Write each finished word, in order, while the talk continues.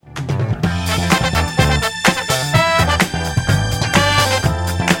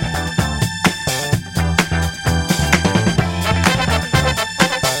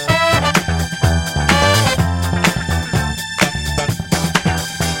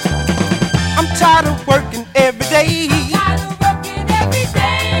tired of working every day.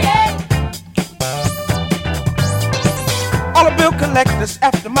 All the bill collectors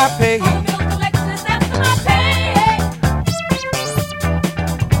after my pay.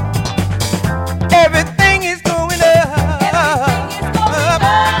 Everything is going up.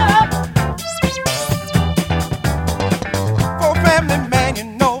 For a family man, you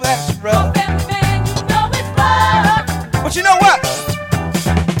know that's rough. But you know what?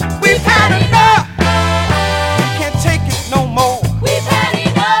 We've had enough. Can't take it no more. We've had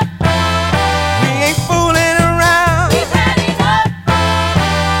enough. We ain't fooling around. We've had enough.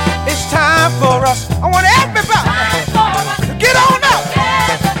 It's time for us. I want everybody to get on up.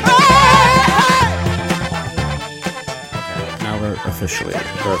 Okay, now we're officially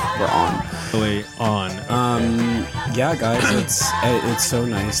we're on. Really on. Yeah, guys, it's so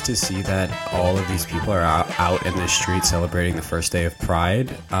nice to see that all of these people are out in the street celebrating the first day of Pride.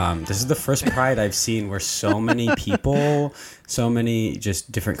 This is the first Pride I've seen where so many people, so many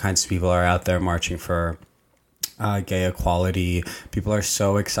just different kinds of people are out there marching for gay equality. People are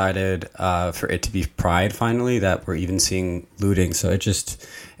so excited for it to be Pride finally that we're even seeing looting. So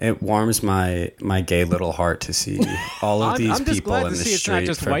it warms my gay little heart to see all of these I'm just people glad in to the see it's not street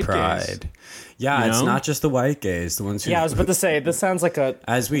just for white Pride. gays. Yeah, You it's know? not just the white gays, the ones who. Yeah, I was about to say, this sounds like a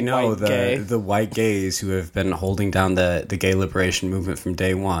As we know, white gay. the white gays who have been holding down the gay liberation movement from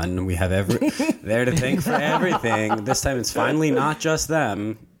day one, we have there to thank for everything. This time it's finally not just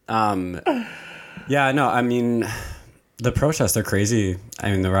them. Yeah, no, I mean, the protests are crazy.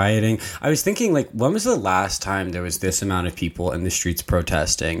 I mean, the rioting. I was thinking, like, when was the last time there was this amount of people in the streets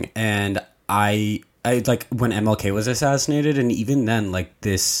protesting? And I like when MLK was assassinated, and even then, like,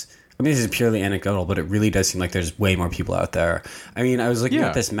 this... I mean, this is purely anecdotal, but it really does seem like there's way more people out there. I mean, I was looking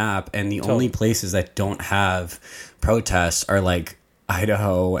at this map, and the only places that don't have protests are, like,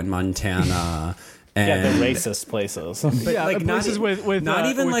 Idaho and Montana. And Yeah, the racist places. Yeah, like, places with not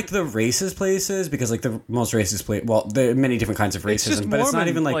even with- like the racist places, because like the most racist place, well, there are many different kinds of It's just racism, but it's not Mormon,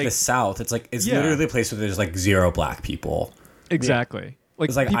 even like like- the South. It's like it's Yeah. literally a place where there's like zero black people. Exactly. Like,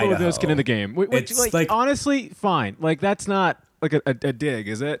 It's like people with no Idaho. skin in the game. Which, It's like- honestly, fine. Like, that's not like a dig,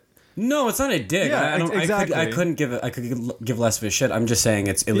 is it? No, it's not a dig. Yeah, I don't. exactly. I couldn't give. I could give less of a shit. I'm just saying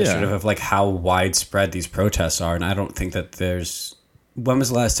it's illustrative of like how widespread these protests are, and I don't think that there's. When was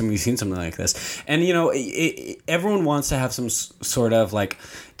the last time we've seen something like this? And you know, everyone wants to have some sort of like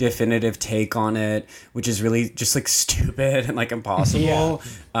definitive take on it, which is really just like stupid and like impossible.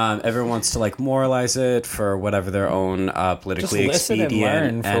 Everyone wants to like moralize it for whatever their own politically Just listen and expedient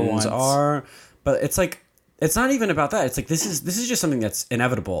learn for ends once. are. But it's like. It's not even about that. It's like this is just something that's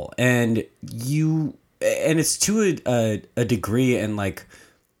inevitable, and it's to a degree, and like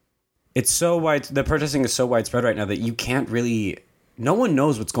it's so wide. The protesting is so widespread right now that you can't really. No one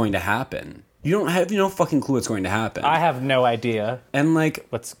knows what's going to happen. You don't have no fucking clue what's going to happen. I have no idea and like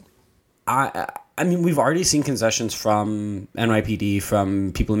what's... I mean, we've already seen concessions from NYPD,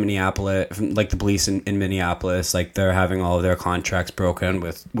 from people in Minneapolis, from like the police in Minneapolis. Like they're having all of their contracts broken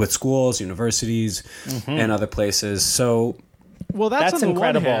with schools, universities, and other places. So, Well, that's That's on the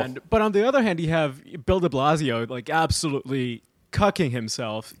incredible. one hand. But on the other hand, you have Bill de Blasio, like, absolutely cucking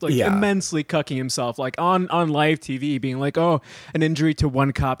himself, like immensely cucking himself, like on live TV, being like, "Oh, an injury to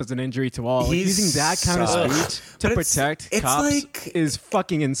one cop is an injury to all." Like, He's using that kind of speech to But protect it's cops like- is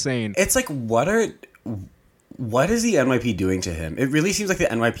fucking insane. it's like what is the NYP doing to him? It really seems like the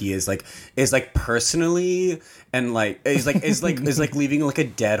NYP is like personally and like is like leaving like a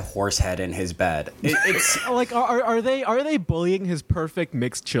dead horse head in his bed. It's Like, are they bullying his perfect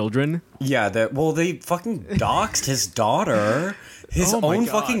mixed children? yeah. They fucking doxed his daughter. His Oh my own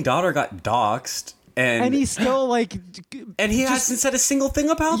God. fucking daughter got doxed. And he's still like, And he hasn't said a single thing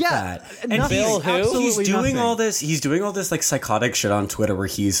about Yeah, that. And nothing. Bill who? he's Absolutely doing nothing. all this. He's doing all this like psychotic shit on Twitter, where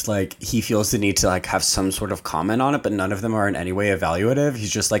he's like he feels the need to like have some sort of comment on it, but none of them are in any way evaluative.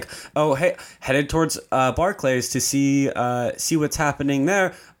 He's just like, oh hey, headed towards Barclays to see what's happening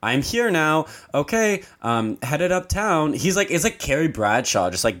there. I'm here now. Okay, headed uptown. He's like, it's like Carrie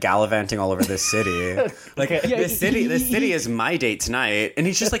Bradshaw, just like gallivanting all over this city. Like Okay. this city is my date tonight, and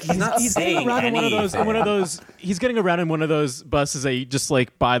he's just like he's not he's saying getting around anything. in one of those. He's getting around in one of those buses that you just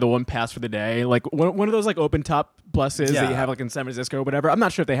like buy the one pass for the day, like one of those like open top buses that Yeah. you have like in San Francisco or whatever. I'm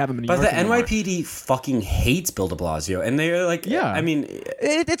not sure if they have them in New But York the anymore. NYPD fucking hates Bill de Blasio, and they're like, Yeah. I mean,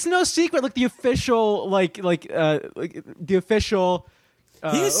 It's no secret. Like the official, like the official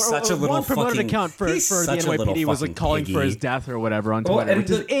He's such a little one promoted fucking- account for he's the such a little NYPD was like fucking calling for piggy. his death or whatever on Well, Twitter, and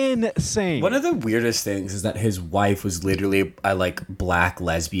which is insane. One of the weirdest things is that his wife was literally a like black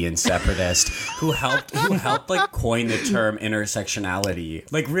lesbian separatist who helped like coin the term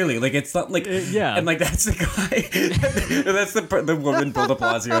intersectionality. Like really, like it's not like yeah. and like that's the guy, that's the woman Bill De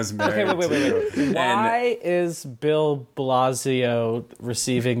Blasio is married. Okay, wait. to. Why is Bill Blasio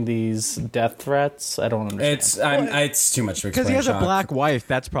receiving these death threats? I don't understand. It's too much to explain. Because he has a Shock. black wife,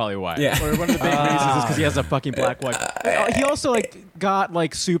 that's probably why. Yeah. Or one of the big reasons is because he has a fucking black wife. He also like got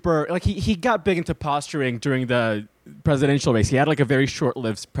like super like he got big into posturing during the presidential race. He had like a very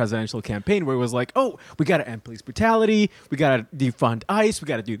short-lived presidential campaign where it was like, oh, we got to end police brutality, we got to defund ICE, we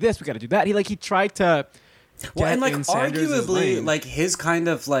got to do this, we got to do that. He tried to. Well, and like in Sanders' arguably, lane. like his kind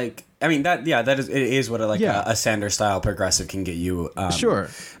of like, I mean that it is what a Sanders style progressive can get you. Sure.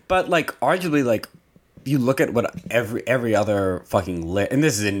 But like arguably, like you look at what every other fucking and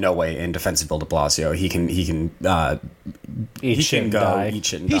this is in no way in defense of Bill De Blasio. He can Eat shit and go die. eat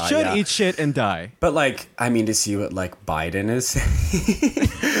shit and He die. should yeah. eat shit and die. But like, I mean, to see what like Biden is,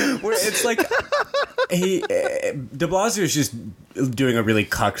 where it's like De Blasio is just doing a really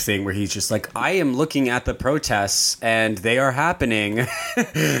cucked thing where he's just like, I am looking at the protests and they are happening, and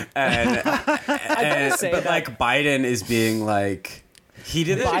say but that- like Biden is being like. He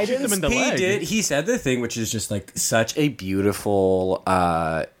did it. Shoot them in the he leg. did. He said the thing, which is just like such a beautiful,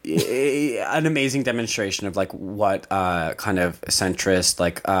 an amazing demonstration of like what kind of centrist,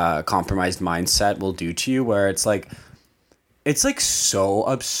 like compromised mindset will do to you. Where it's like so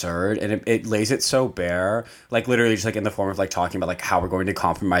absurd and it lays it so bare, like literally just like in the form of like talking about like how we're going to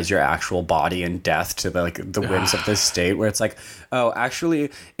compromise your actual body and death to the, like the whims of this state, where it's like, oh,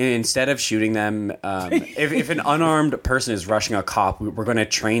 actually instead of shooting them, if an unarmed person is rushing a cop, we're going to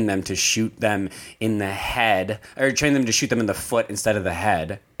train them to shoot them in the head, or train them to shoot them in the foot instead of the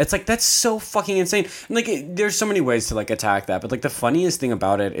head. It's like, that's so fucking insane. And like there's so many ways to like attack that, but like the funniest thing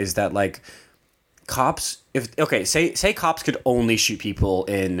about it is that like cops, say cops could only shoot people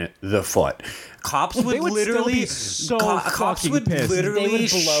in the foot. Cops would would still literally be so cops fucking would pissed. literally They would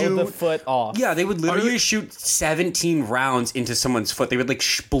blow shoot the foot off. Yeah, they would literally shoot 17 rounds into someone's foot. They would like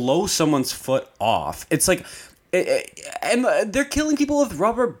blow someone's foot off. It's like and they're killing people with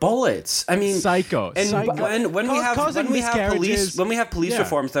rubber bullets. I mean, Psycho. And Psycho. when we have Causing miscarriages. police Yeah.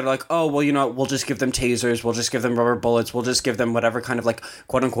 reforms that are like, oh well, you know, we'll just give them tasers, we'll just give them rubber bullets, we'll just give them whatever kind of like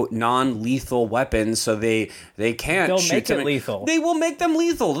quote unquote non-lethal weapons, so they can't They'll shoot make it them. lethal. They will make them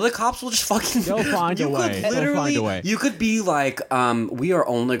lethal. The cops will just fucking. They'll find a you way. Could They'll literally, find a way. You could be like, we are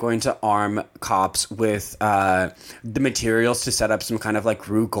only going to arm cops with the materials to set up some kind of like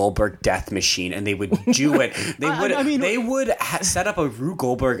Rube Goldberg death machine, and they would do it. They would set up a Rube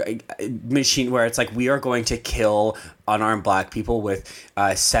Goldberg machine where it's like, we are going to kill unarmed black people with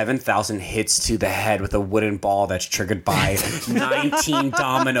 7,000 hits to the head with a wooden ball that's triggered by 19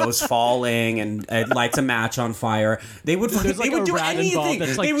 dominoes falling, and it lights a match on fire. They would There's like they would a do rat anything. involved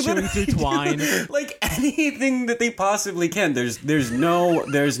that's like They would chewing literally through twine. like anything that they possibly can. There's no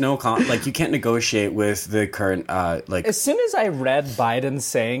like you can't negotiate with the current like. As soon as I read Biden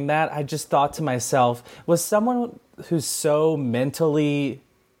saying that, I just thought to myself, was someone who's so mentally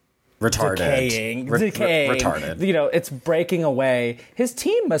retarded, decaying, retarded. You know, it's breaking away. His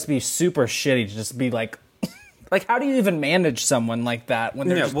team must be super shitty to just be like, how do you even manage someone like that when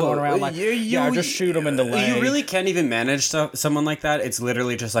they're just going around like, just shoot him in the leg? You really can't even manage someone like that. It's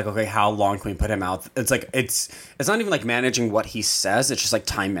literally just like, okay, how long can we put him out? It's like it's not even like managing what he says. It's just like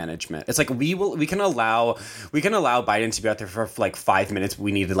time management. It's like we can allow Biden to be out there for like 5 minutes, but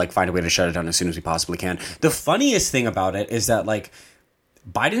we need to like find a way to shut it down as soon as we possibly can. The funniest thing about it is that like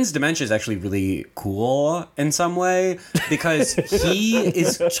Biden's dementia is actually really cool in some way, because he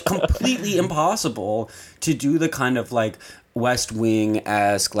is completely impossible to do the kind of like West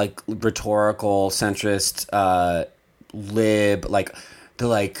Wing-esque, like rhetorical centrist lib, like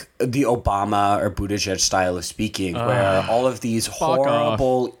the Obama or Buttigieg style of speaking, where all of these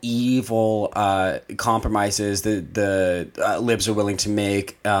horrible, evil compromises the libs are willing to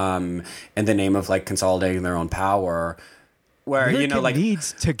make in the name of like consolidating their own power. Where America like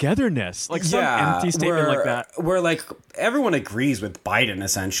needs togetherness, like some empty statement like that. Where like everyone agrees with Biden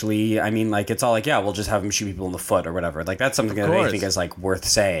essentially. I mean, like it's all like, yeah, we'll just have him shoot people in the foot or whatever. Like that's something that I think is like worth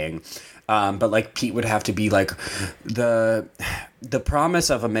saying. But like Pete would have to be like, the promise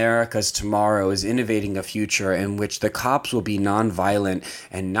of America's tomorrow is innovating a future in which the cops will be nonviolent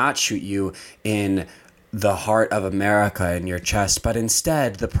and not shoot you in the heart of America in your chest, but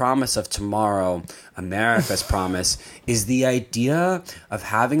instead the promise of tomorrow, America's promise, is the idea of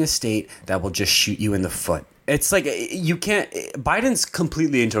having a state that will just shoot you in the foot. it's like you can't. Biden's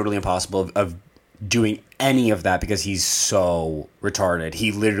completely and totally impossible of doing any of that because he's so retarded.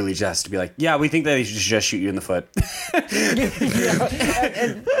 He literally just has to be like, yeah, we think that he should just shoot you in the foot.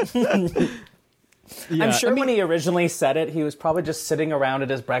 Yeah, I'm sure when he originally said it, he was probably just sitting around at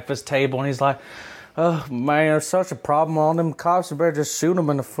his breakfast table and he's like, oh man, it's such a problem. All them cops, you better just shoot them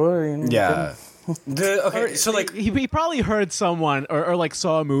in the foot. You know? Yeah. So like he probably heard someone or like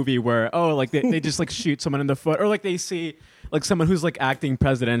saw a movie where like they just like shoot someone in the foot, or like they see like someone who's like acting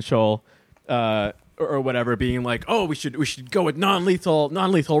presidential or whatever being like, oh, we should go with non-lethal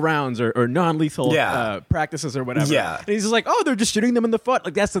rounds or non-lethal practices or whatever. Yeah. And he's just like, oh, they're just shooting them in the foot.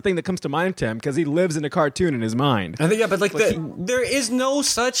 Like that's the thing that comes to mind to him because he lives in a cartoon in his mind. I think, yeah, but like there is no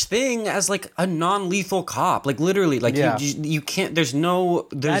such thing as like a non-lethal cop. Like literally, like you can't.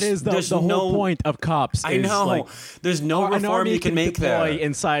 That is the whole point of cops. I know. Like, there's no reform you can make there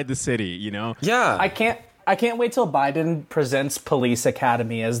inside the city. You know. Yeah. I can't wait till Biden presents Police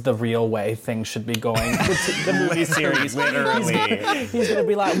Academy as the real way things should be going. The movie series, literally. He's going to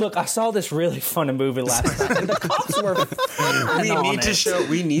be like, look, I saw this really fun movie last night. And the cops were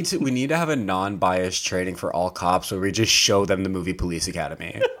we need to have a non-biased training for all cops where we just show them the movie Police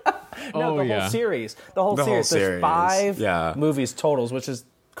Academy. Whole series. The whole series. There's 5 movies totals, which is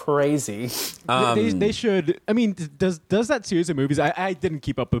crazy. They should. I mean, does that series of movies? I didn't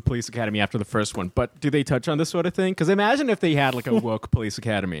keep up with Police Academy after the first one, but do they touch on this sort of thing? Because imagine if they had like a woke Police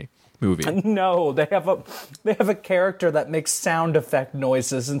Academy movie. No, they have a character that makes sound effect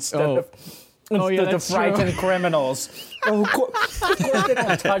noises instead of frighten criminals. Of course they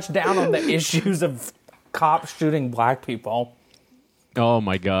don't touch down on the issues of cops shooting black people. Oh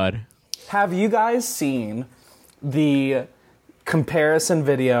my God! Have you guys seen the comparison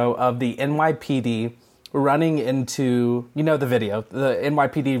video of the NYPD running into, the video, the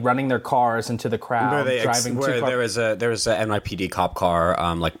NYPD running their cars into the crowd, driving where there was a NYPD cop car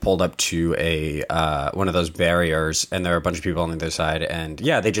pulled up to a one of those barriers, and there were a bunch of people on the other side, and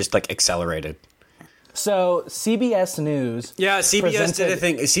they just like accelerated. So CBS News, CBS did a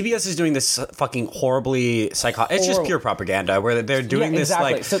thing. CBS is doing this fucking horribly psychotic. It's just pure propaganda where they're doing this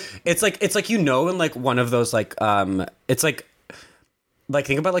like so, it's like in like one of those like it's like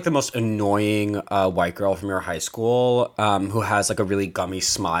think about like the most annoying white girl from your high school who has like a really gummy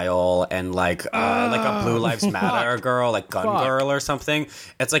smile and like a Blue Lives Matter girl, like Gun Girl or something.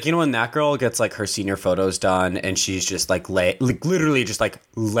 It's like, when that girl gets like her senior photos done and she's just like literally just like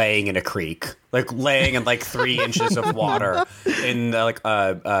laying in a creek, like laying in like 3 inches of water in in like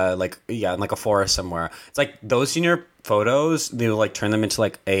a forest somewhere. It's like those senior photos, they will like turn them into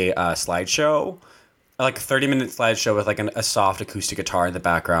like a slideshow. Like a 30-minute slideshow with like a soft acoustic guitar in the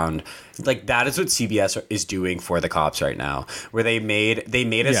background. Like that is what CBS is doing for the cops right now. Where they made a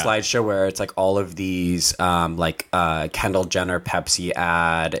slideshow where it's like all of these Kendall Jenner Pepsi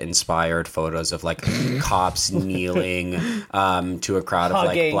ad inspired photos of like cops kneeling to a crowd of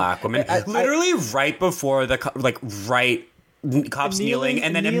like black women. Literally right before cops kneeling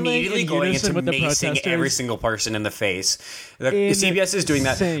and then immediately going into macing every single person in the face. CBS is doing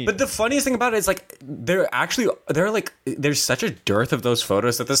that. But the funniest thing about it is like there's such a dearth of those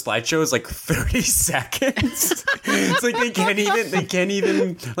photos that the slideshow is like 30 seconds. It's like they can't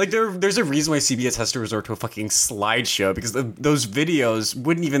even like there's a reason why CBS has to resort to a fucking slideshow because those videos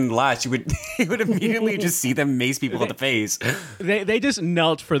wouldn't even last. You would immediately just see them mace people in the face. They just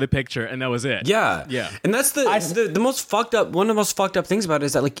knelt for the picture and that was it. Yeah. And that's the most fucked up. One of the most fucked up things about it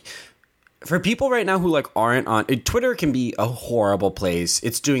is that like for people right now who like aren't on Twitter can be a horrible place.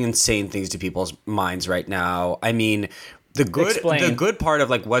 It's doing insane things to people's minds right now. I mean, the good part of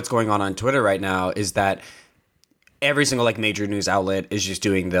like what's going on Twitter right now is that every single like major news outlet is just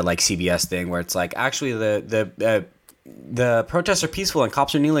doing the like CBS thing where it's like actually the protests are peaceful and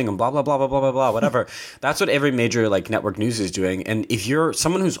cops are kneeling and blah blah blah blah blah blah blah whatever. That's what every major like network news is doing. And if you're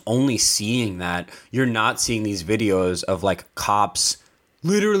someone who's only seeing that, you're not seeing these videos of like cops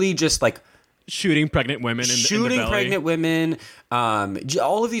literally just like shooting pregnant women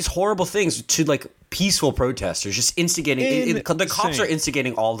all of these horrible things to like peaceful protesters, just instigating. The cops are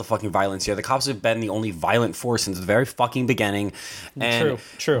instigating all the fucking violence here. The cops have been the only violent force since the very fucking beginning. And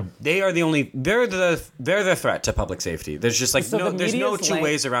True. They are they're the threat to public safety. There's just like there's no two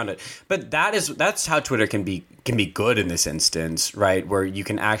ways around it. But that's how Twitter can be good in this instance, right? Where you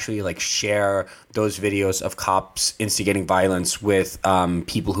can actually like share those videos of cops instigating violence with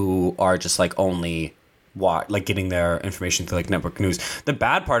people who are just like only getting their information through like network news. The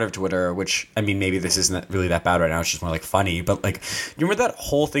bad part of Twitter, which I mean maybe this isn't really that bad right now, it's just more like funny, but like you remember that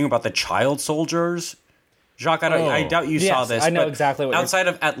whole thing about the child soldiers? Jacques, I doubt you saw this. I know exactly what outside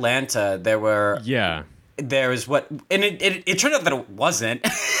of Atlanta there were there was it turned out that it wasn't.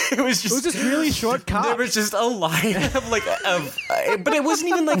 It was just really short cop. There was just a line but it wasn't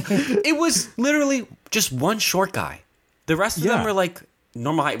even like, it was literally just one short guy. The rest of them were like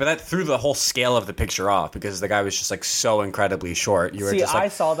normal height, but that threw the whole scale of the picture off because the guy was just like so incredibly short. You were just like, I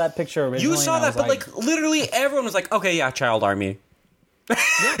saw that picture originally. you saw that, but like literally everyone was like, okay, yeah, child army.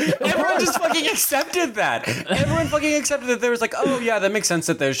 Everyone just fucking accepted that. Everyone fucking accepted that. There was like, oh yeah, that makes sense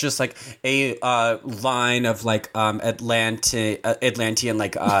that there's just like a line of like Atlantean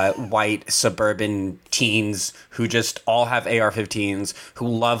like white suburban teens who just all have AR-15s, who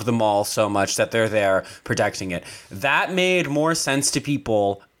love them all so much that they're there protecting it. That made more sense to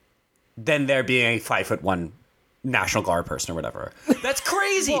people than there being a 5'1" National Guard person or whatever. That's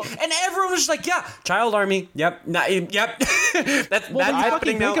crazy. And everyone was just like, yeah, child army. Yep. Yep. that's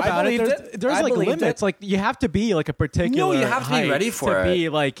happening now. Think about it. There's like limits. Like you have to be like a particular. No, you have to be ready for it. Be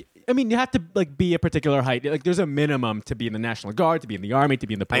like, I mean, you have to like be a particular height. Like there's a minimum to be in the National Guard, to be in the army, to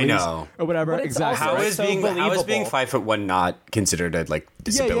be in the police, or whatever. Exactly. How is being 5'1" not considered a like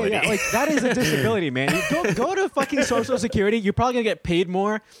disability? Yeah. Like that is a disability, man. You go to fucking Social Security. You're probably gonna get paid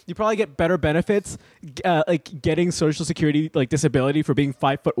more. You probably get better benefits. Like getting Social Security like disability for being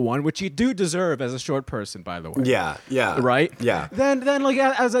 5'1", which you do deserve as a short person, by the way. Yeah. Right. Yeah. Then like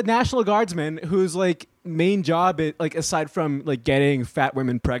as a National Guardsman who's like main job, like aside from like getting fat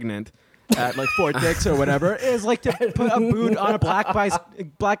women pregnant at like Fort Dix or whatever, is like to put a boot on a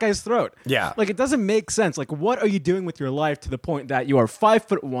black guy's throat. Yeah. Like it doesn't make sense. Like what are you doing with your life to the point that you are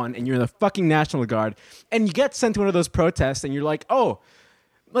 5'1" and you're in the fucking National Guard and you get sent to one of those protests and you're like, oh,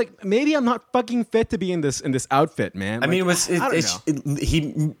 like maybe I'm not fucking fit to be in this outfit, man. I mean,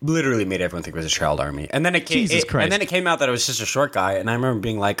 he literally made everyone think it was a child army, and then it came. And then it came out that it was just a short guy, and I remember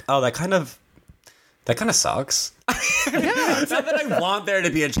being like, oh, that kind of sucks. Yeah. Not that I want there to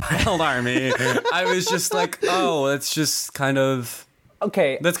be a child army. I was just like, oh, it's just kind of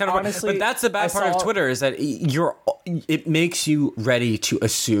okay. That's kind of honestly, but that's the bad part of Twitter is that it makes you ready to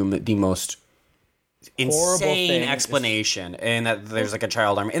assume the most insane explanation, and that there's like a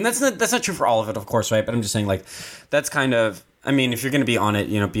child army, and that's not true for all of it, of course, right? But I'm just saying, like, that's kind of. I mean, if you're going to be on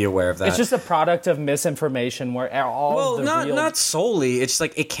it, be aware of that. It's just a product of misinformation where not solely. It's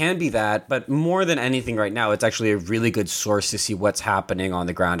like it can be that, but more than anything right now, it's actually a really good source to see what's happening on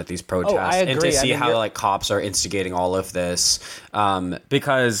the ground at these protests. I agree. And to see how like cops are instigating all of this.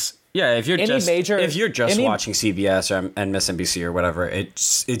 Because if you're just watching CBS and MSNBC or whatever,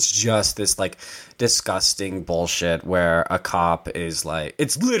 it's just this like disgusting bullshit where a cop is like,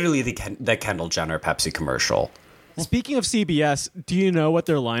 it's literally the Kendall Jenner Pepsi commercial. Speaking of CBS, do you know what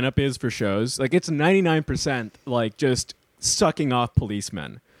their lineup is for shows? Like it's 99% like just sucking off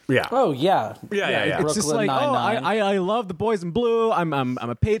policemen. Yeah. Oh yeah. Yeah. It's just like, I love the boys in blue. I'm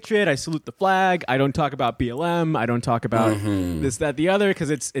a patriot. I salute the flag. I don't talk about BLM. I don't talk about this, that, the other because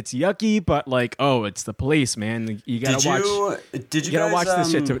it's yucky. But like, oh, it's the police, man. You gotta watch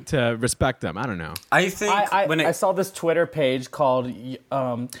this shit to respect them. I don't know. I think I saw this Twitter page called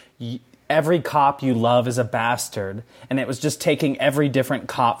Every Cop You Love is a Bastard, and it was just taking every different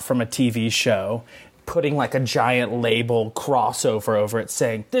cop from a TV show, putting like a giant label crossover over it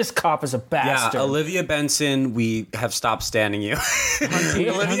saying, this cop is a bastard. Yeah, Olivia Benson, we have stopped standing you.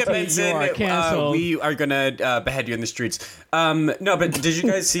 Olivia Benson, you are canceled. We are going to behead you in the streets. No, but did you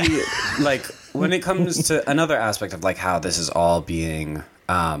guys see, like, when it comes to another aspect of, like, how this is all being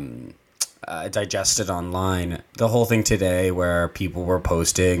digested online, the whole thing today where people were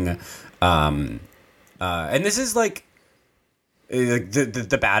posting, and this is, like,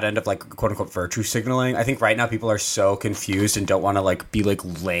 the bad end of like quote unquote virtue signaling. I think right now people are so confused and don't want to like be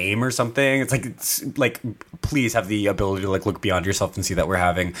like lame or something. It's like please have the ability to like look beyond yourself and see that we're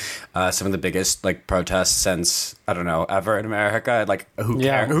having some of the biggest like protests since I don't know ever in America. Like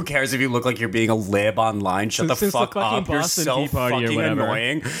who cares if you look like you're being a lib online? Shut the fuck up. You're so fucking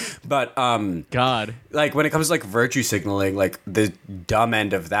annoying. But God, like when it comes to like virtue signaling, like the dumb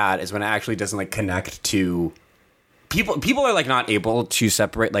end of that is when it actually doesn't like connect to. People are like not able to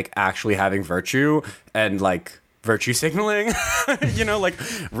separate like actually having virtue and like virtue signaling, like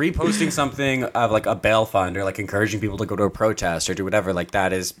reposting something of like a bail fund or like encouraging people to go to a protest or do whatever like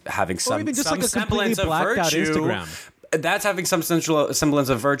that is having some like semblance of virtue. Instagram. That's having some semblance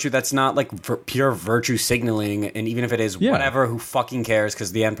of virtue. That's not like pure virtue signaling. And even if it is whatever, who fucking cares?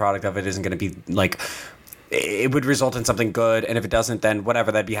 Because the end product of it isn't going to be like. It would result in something good, and if it doesn't, then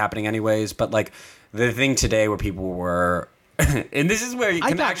whatever, that'd be happening anyways. But like the thing today where people were and this is where you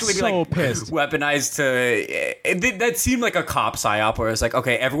can actually be so like pissed. weaponized to. That seemed like a cop psyop where it's like,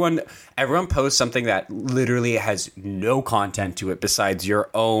 okay, everyone posts something that literally has no content to it besides your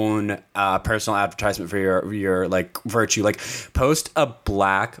own personal advertisement for your like virtue. Like, post a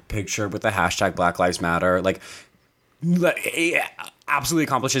black picture with the hashtag Black Lives Matter. Like, it absolutely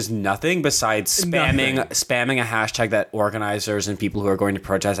accomplishes nothing besides spamming a hashtag that organizers and people who are going to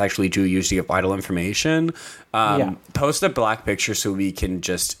protest actually do use to get vital information. Post a black picture so we can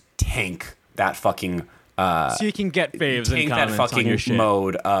just tank that fucking so you can get faves and tank that comments fucking on your shit.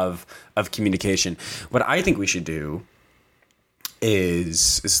 mode of communication. What I think we should do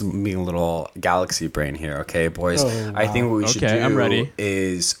is being a little galaxy brain here, okay, boys? Wow. I think what we should do I'm ready.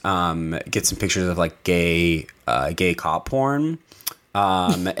 is get some pictures of like gay cop porn,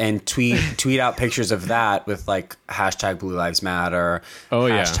 and tweet out pictures of that with like hashtag Blue Lives Matter,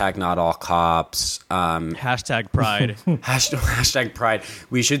 hashtag Not All Cops, hashtag Pride, hashtag Pride.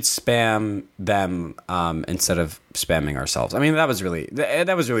 We should spam them instead of spamming ourselves. I mean, that was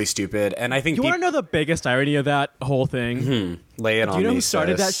really stupid, and I think you want to know the biggest irony of that whole thing? Mm-hmm. Lay it on me. Do you know who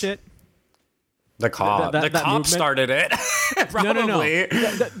started sis. that shit? The cop. The cop movement? Started it. Probably.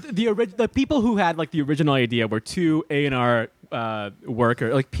 No. The people who had like the original idea were two A&R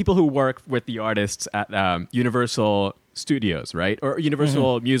worker, like people who work with the artists at Universal Studios, right? Or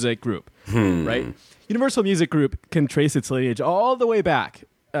Universal Music Group, right? Universal Music Group can trace its lineage all the way back,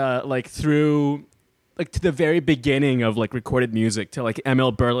 like through, like to the very beginning of like recorded music, to like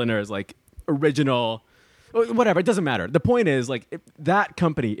Emil Berliner's like original, whatever. It doesn't matter. The point is like that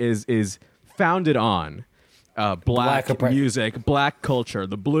company is founded on black music, black culture,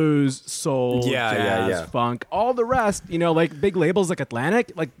 the blues, soul, jazz, funk, all the rest, you know, like big labels like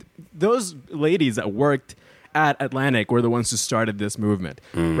Atlantic, like those ladies that worked at Atlantic were the ones who started this movement,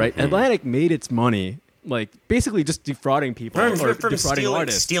 right? Atlantic made its money like basically just defrauding people or defrauding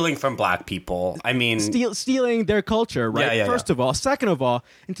artists. Stealing from black people. I mean... Stealing their culture, right? First of all. Second of all,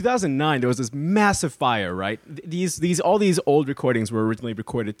 in 2009, there was this massive fire, right? All these old recordings were originally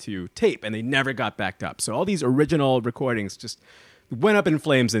recorded to tape, and they never got backed up. So all these original recordings just went up in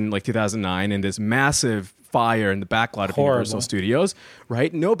flames in like 2009 in this massive fire in the backlot of Universal Studios,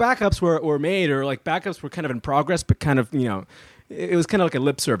 right? No backups were made, or like backups were kind of in progress, but kind of, you know... It was kind of like a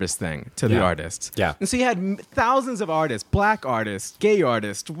lip service thing to the artists. Yeah. And so you had thousands of artists, black artists, gay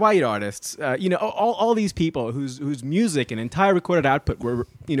artists, white artists, you know, all these people whose music and entire recorded output were,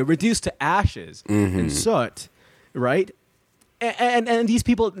 you know, reduced to ashes and soot, right? And these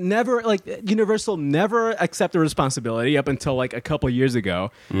people never, like, Universal never accepted responsibility up until like a couple years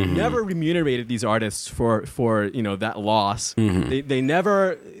ago. Never remunerated these artists for you know, that loss. They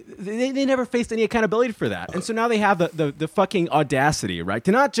never faced any accountability for that. And so now they have the fucking audacity, right,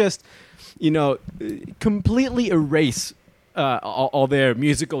 to not just, you know, completely erase all their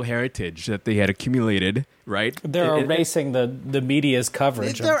musical heritage that they had accumulated, right? They're erasing the media's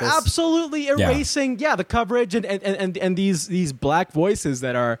coverage. They're absolutely erasing, the coverage and these black voices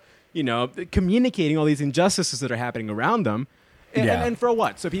that are, you know, communicating all these injustices that are happening around them. And for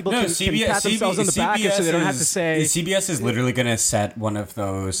what? So people can pat themselves on the back so they don't have to say... CBS is literally going to set one of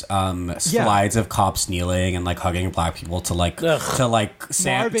those slides of cops kneeling and like hugging black people to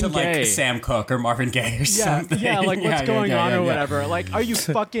Sam Cooke or Marvin Gaye or something. Yeah, like what's going on or whatever. Like, are you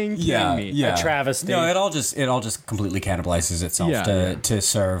fucking kidding me? Yeah. A travesty. No, it all just completely cannibalizes itself to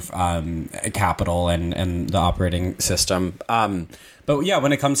serve capital and the operating system. But yeah,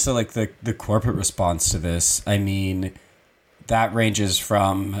 when it comes to like the corporate response to this, I mean... That ranges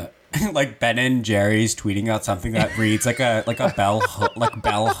from like Ben and Jerry's tweeting out something that reads like a bell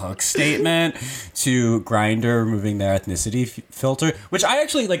hook statement to Grindr removing their ethnicity filter, which I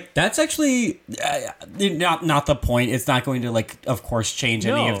actually like. That's actually not the point. It's not going to like, of course, change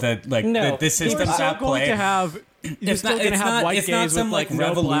any of the the systems at play. It's not some like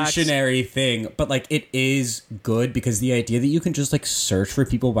revolutionary thing, but like it is good because the idea that you can just like search for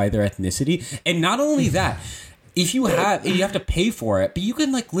people by their ethnicity, and not only that. If you have to pay for it, but you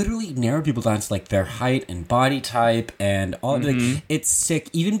can like literally narrow people down to like their height and body type and all. Like, it's sick,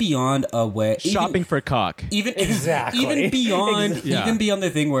 even beyond a way shopping for cock. Even beyond the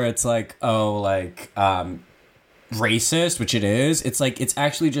thing where it's like racist, which it is. It's like it's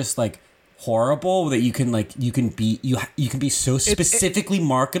actually just like horrible that you can be so specifically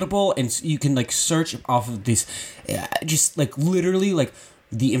marketable, and you can like search off of these just like literally like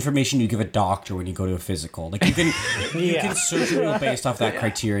the information you give a doctor when you go to a physical. Like you can you can search people based off that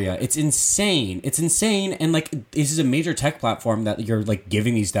criteria. It's insane. It's insane, and like this is a major tech platform that you're like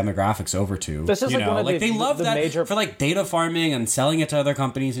giving these demographics over to. This is you like know? one of like the- they love the that major- for like data farming and selling it to other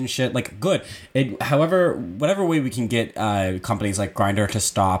companies and shit. Like good. However, whatever way we can get companies like Grindr to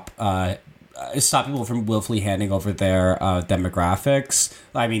stop people from willfully handing over their demographics.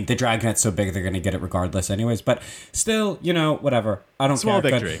 I mean, the dragnet's so big they're going to get it regardless, anyways. But still, you know, whatever. I don't Small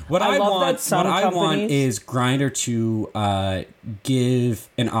care. victory. Good. What I I love want, that some what I want companies- is Grindr to give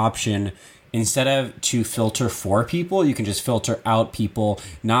an option. Instead of to filter for people, you can just filter out people,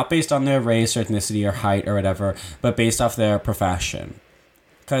 not based on their race or ethnicity or height or whatever, but based off their profession.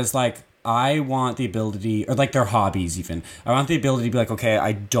 Because, like, I want the ability, or like their hobbies even. I want the ability to be like, okay,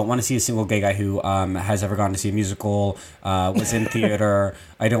 I don't want to see a single gay guy who has ever gone to see a musical, was in theater.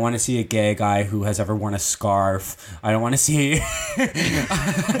 I don't want to see a gay guy who has ever worn a scarf. I don't want to see.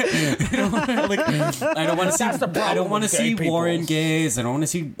 I don't want to see. That's the problem I don't want to with gay see people. Warren gays. I don't want to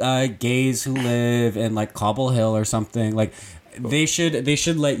see gays who live in like Cobble Hill or something. Like they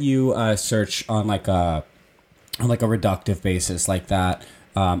should let you search on like a reductive basis like that.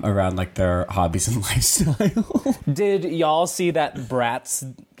 Around like their hobbies and lifestyle. Did y'all see that Bratz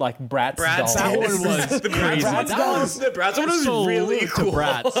doll? That one was crazy. The Bratz one was Salute really to cool.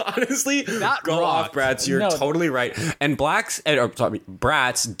 Bratz. Honestly, That go off, rocked. Bratz. You're No. totally right. And Bratz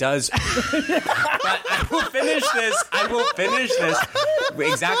does. But I will finish this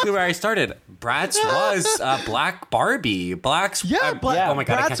exactly where I started. Bratz was Black Barbie. Yeah, but yeah. Oh my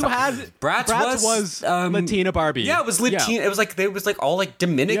god, I can't Bratz stop. was um, Latina Barbie. Yeah, it was Latina. It was like all like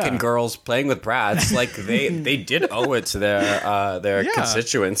Dominican Yeah. girls playing with Bratz. Like they did owe it to their Yeah.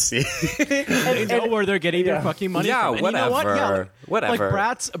 constituency. They know where they're getting their fucking money Yeah, from. And you know what? whatever. Whatever. Like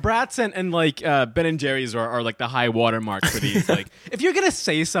Bratz and like Ben and Jerry's are like the high watermark for these. Like, if you're gonna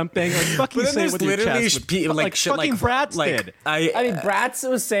say something, like fucking But then say it there's with your literally chest. like shit fucking like Bratz like, did. I mean, Bratz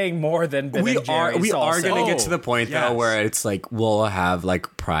was saying more than Ben we and Jerry's are also. going to get to the point yes. though where it's like we'll have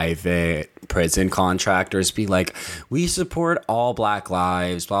like private prison contractors be like, we support all Black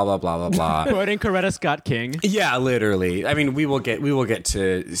lives, blah blah blah blah blah. Quoting Coretta Scott King. Yeah, literally. I mean, we will get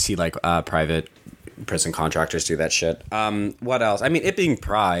to see like private prison contractors do that shit. What else? I mean, it being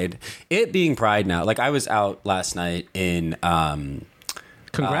Pride now. Like I was out last night in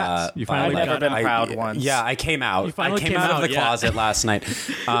Congrats. You finally I've never got been out. proud once. Yeah, I came out. You finally I came came out of out, the yeah. closet last night.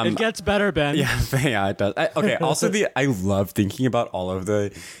 It gets better, Ben. Yeah, it does. Okay. Also, I love thinking about all of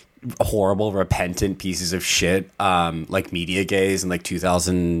the horrible, repentant pieces of shit, like media gays in like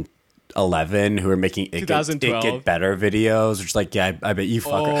 2011 who are making it 2012. get better videos. Which, like, yeah, I bet you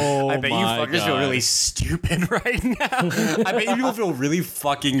Oh I bet you my fuckers feel God. really stupid right now. I bet you people feel really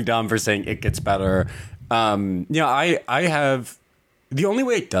fucking dumb for saying it gets better. I have. The only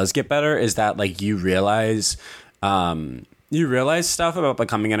way it does get better is that like you realize stuff about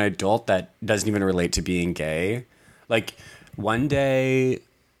becoming an adult that doesn't even relate to being gay. Like one day,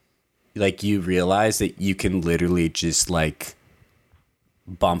 like you realize that you can literally just like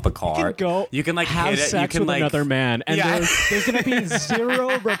bump a car. You can like have hit it. sex You can with like another man, and Yeah. there's going to be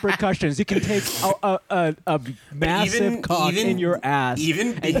zero repercussions. You can take a massive cock in your ass,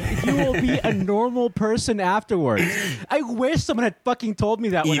 and you will be a normal person afterwards. I wish someone had fucking told me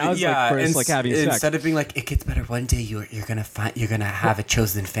that when I was like first like having sex. Instead of being like, it gets better one day, you're gonna have a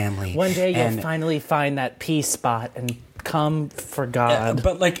chosen family. One day And- you'll finally find that peace spot and come for God.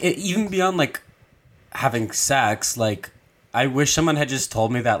 But like even beyond like having sex, like I wish someone had just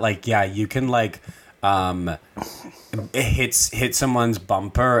told me that like yeah, you can like hit someone's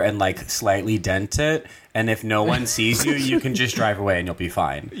bumper and like slightly dent it, and if no one sees you, you can just drive away and you'll be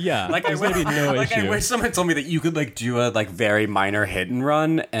fine. Yeah, like I there's wish, gonna be no like I issue. wish someone told me that you could like do a like very minor hit and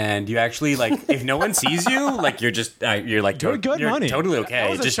run, and you actually like if no one sees you, like you're just you're like You're good money. totally okay. That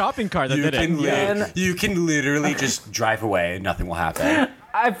was a Just- shopping cart that you did it. can Yeah. you can literally just drive away and nothing will happen.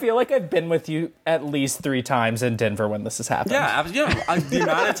 I feel like I've been with you at least 3 times in Denver when this has happened. Yeah, the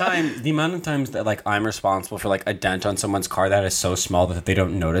amount of times that like I'm responsible for like a dent on someone's car that is so small that they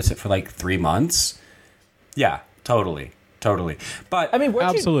don't notice it for like 3 months. Yeah, totally. But I mean,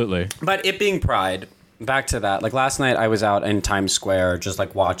 Absolutely. but it being Pride, back to that. Like last night, I was out in Times Square, just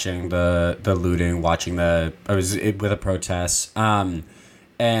like watching the looting, I was with a protest,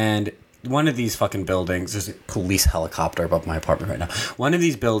 and one of these fucking buildings, there's a police helicopter above my apartment right now. One of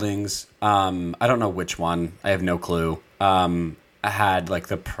these buildings, I don't know which one, I have no clue, had like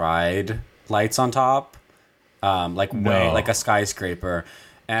the Pride lights on top, like a skyscraper.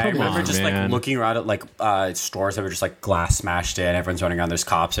 And I Come remember on, just man. like looking around at like stores that were just like glass smashed in, everyone's running around, there's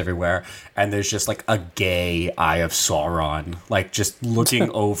cops everywhere, and there's just like a gay Eye of Sauron, like just looking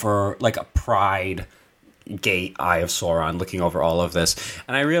over, like a pride gay Eye of Sauron looking over all of this.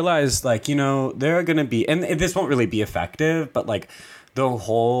 And I realized, like, you know, there are gonna be, and this won't really be effective, but like the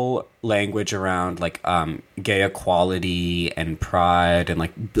whole language around like gay equality and pride and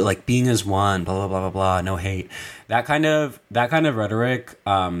like being as one, blah blah blah blah blah, no hate, that kind of rhetoric,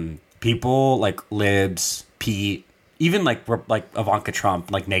 people like libs, Pete, even like Ivanka Trump,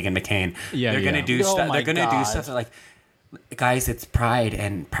 like Meghan McCain, Yeah, they're gonna yeah. do Oh stuff. my They're gonna do God. stuff that like, guys, it's Pride,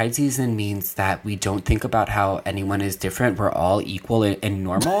 and Pride season means that we don't think about how anyone is different. We're all equal and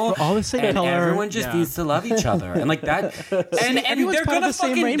normal. We're all the same and color. everyone just Yeah. needs to love each other, and like that. And everyone's they're part of gonna the same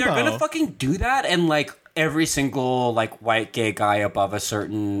fucking they're rainbow. gonna fucking do that, and like every single like white gay guy above a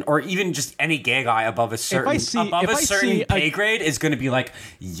certain, or even just any gay guy above a certain pay grade is gonna be like,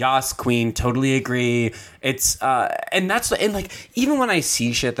 yas, queen, totally agree. It's and that's, and like even when I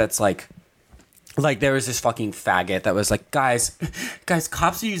see shit that's like there was this fucking faggot that was like, guys,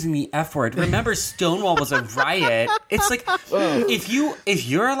 cops are using the F word. Remember, Stonewall was a riot. It's like, if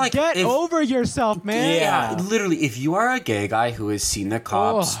you're like, Get over yourself, man. yeah, literally, if you are a gay guy who has seen the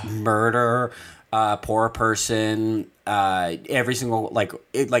cops murder a poor person, every single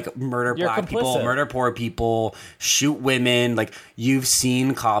murder You're black people, complicit. murder poor people, shoot women, like you've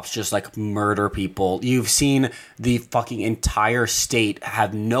seen cops just like murder people. You've seen the fucking entire state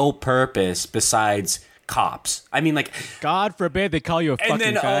have no purpose besides cops. I mean, like, God forbid they call you a fucking and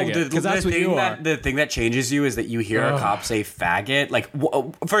then faggot, because that's what you are. the thing that changes you is that you hear a cop say faggot. Like,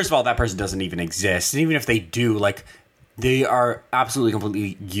 first of all, that person doesn't even exist, and even if they do, like, they are absolutely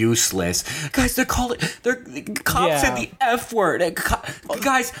completely useless. Guys, the cops said the F word.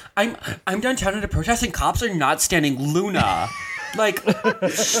 Guys, I'm downtown at a protest, and cops are not standing Luna. Like,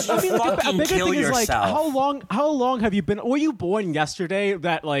 fucking bigger kill thing is, yourself. like, how long have you been? Were you born yesterday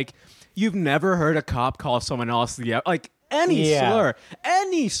that like you've never heard a cop call someone else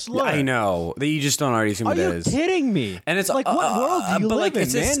any slur? I know that you just don't already assume Are it you is. kidding me? And it's like, what world do you but, live like,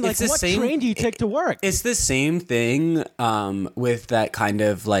 in, man? Like, the what same, train do you take to work? It's the same thing with that kind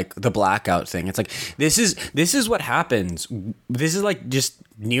of like the blackout thing. It's like this is what happens. This is like just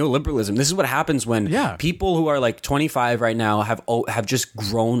neoliberalism. This is what happens when people who are like 25 right now have just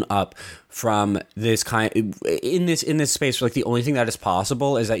grown up from this kind in this space where like the only thing that is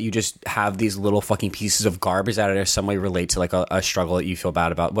possible is that you just have these little fucking pieces of garbage that in some way relate to like a struggle that you feel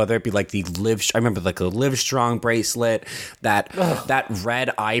bad about, whether it be like I remember like the Live Strong bracelet, that red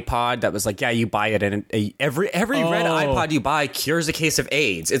iPod that was like, yeah, you buy it and every red iPod you buy cures a case of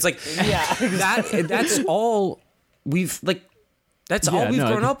AIDS. It's like, that's all we've like. That's all we've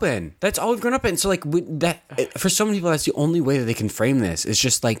grown up in. That's all we've grown up in. So like for so many people, that's the only way that they can frame this. It's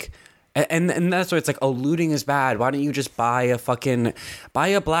just like, and that's why it's like, oh, looting is bad. Why don't you just buy a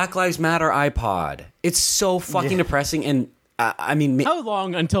Black Lives Matter iPod? It's so fucking depressing. And I mean, How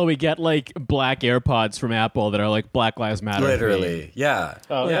long until we get like black AirPods from Apple that are like Black Lives Matter? literally, yeah.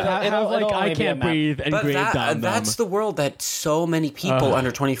 Oh, Have it'll like only I be a can't map. breathe engraved on them. That's the world that so many people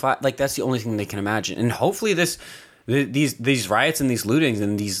under 25, like that's the only thing they can imagine. And hopefully these riots and these lootings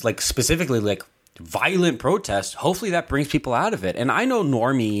and these like specifically like violent protests, hopefully that brings people out of it. And I know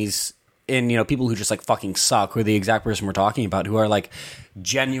normies and, you know, people who just like fucking suck, who are the exact person we're talking about, who are like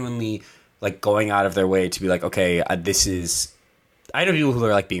genuinely like going out of their way to be like, okay, I know people who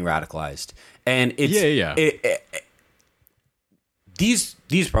are like being radicalized, and it's these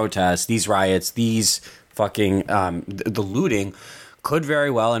protests, these riots, these fucking the looting could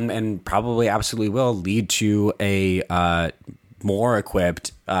very well and probably absolutely will lead to a more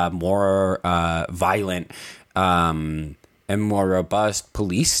equipped, more violent, and more robust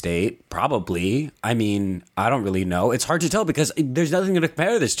police state. Probably. I mean, I don't really know. It's hard to tell because there's nothing to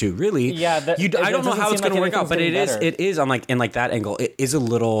compare this to, really. Yeah, I don't know how it's going to work out, but it is on like in like that angle. It is a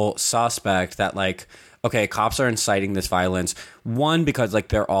little suspect that like, okay, cops are inciting this violence. One, because like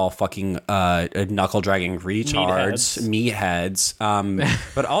they're all fucking knuckle dragging retards, meatheads.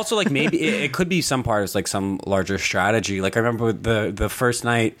 But also like maybe it could be some part of like some larger strategy. Like I remember the first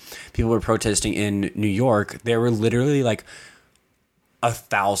night people were protesting in New York, there were literally like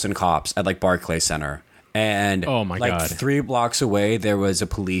 1,000 cops at like Barclays Center. And oh my God. 3 blocks away there was a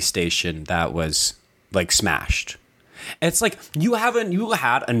police station that was like smashed. It's like you had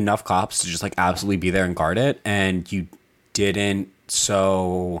enough cops to just like absolutely be there and guard it, and you didn't.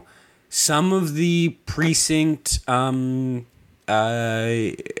 So some of the precinct property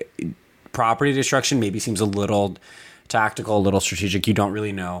destruction maybe seems a little tactical, a little strategic. You don't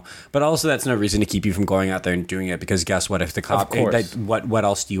really know, but also that's no reason to keep you from going out there and doing it. Because guess what? If the cop, what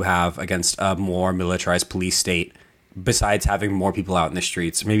else do you have against a more militarized police state besides having more people out in the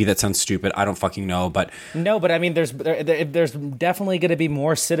streets? Maybe that sounds stupid. I don't fucking know, but I mean, there's definitely going to be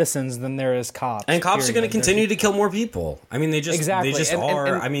more citizens than there is cops, and cops are going to continue to kill more people. I mean, they just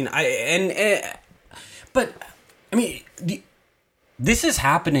are. I mean, but I mean, this is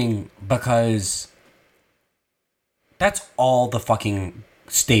happening because that's all the fucking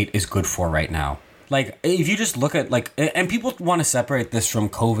state is good for right now. Like, if you just look at, like, and people want to separate this from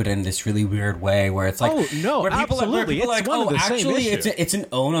COVID in this really weird way where it's like, oh, no, where people absolutely. Are like, oh, actually, it's an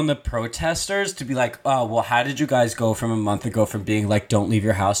own on the protesters to be like, oh, well, how did you guys go from a month ago from being like, don't leave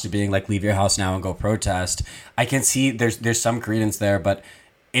your house to being like, leave your house now and go protest? I can see there's some credence there, but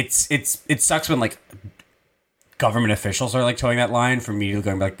it sucks when, like, government officials are like towing that line from immediately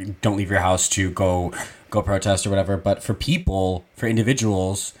going like, don't leave your house to go protest or whatever. But for people, for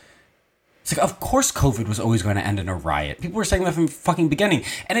individuals, it's like, of course COVID was always going to end in a riot. People were saying that from the fucking beginning.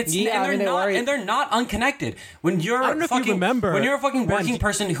 And they're not unconnected. When you're I don't know if you remember, when you're a fucking working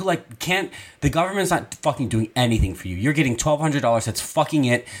person who like can't, the government's not fucking doing anything for you. You're getting $1,200. That's fucking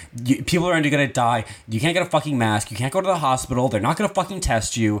it. People are going to die. You can't get a fucking mask. You can't go to the hospital. They're not going to fucking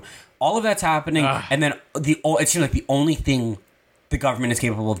test you. All of that's happening. And then it seems like the only thing the government is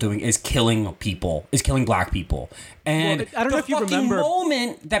capable of doing is killing people, is killing black people. And I don't know if you remember, the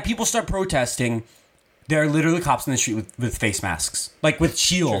moment that people start protesting, there are literally cops in the street with face masks, like with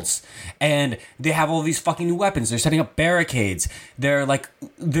shields, and they have all these fucking new weapons. They're setting up barricades. They're like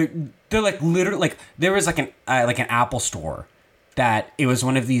literally like there was like an Apple store that it was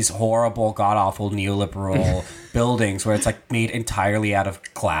one of these horrible, god awful neoliberal buildings where it's like made entirely out of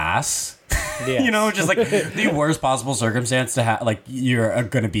glass. Yes. You know, just like the worst possible circumstance to have. Like you're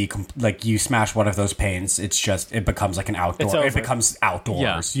gonna be like you smash one of those panes, it becomes like an outdoor. It becomes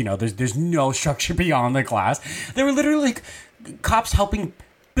outdoors. Yeah. You know, there's no structure beyond the glass. They were literally like cops helping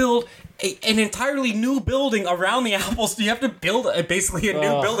build an entirely new building around the Apple Store. You have to build basically a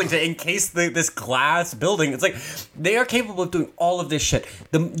new building to encase this glass building. It's like they are capable of doing all of this shit.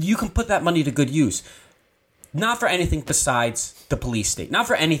 You can put that money to good use. Not for anything besides the police state. Not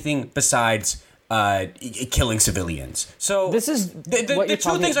for anything besides killing civilians. So this is the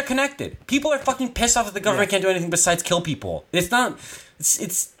two things are connected. People are fucking pissed off that the government can't do anything besides kill people. It's not.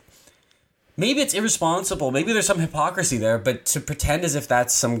 It's maybe it's irresponsible. Maybe there's some hypocrisy there. But to pretend as if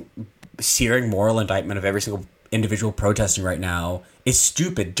that's some searing moral indictment of every single individual protesting right now is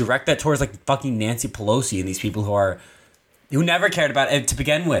stupid. Direct that towards like fucking Nancy Pelosi and these people who never cared about it to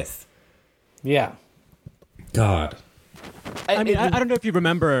begin with. Yeah. God. I mean, I don't know if you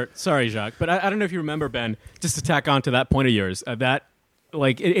remember. Sorry, Jacques, but I don't know if you remember, Ben. Just to tack on to that point of yours, that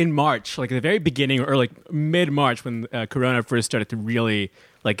like in March, like at the very beginning or like mid-March, when Corona first started to really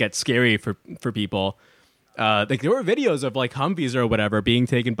like get scary for people, like there were videos of like Humvees or whatever being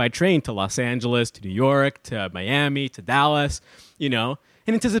taken by train to Los Angeles, to New York, to Miami, to Dallas. You know,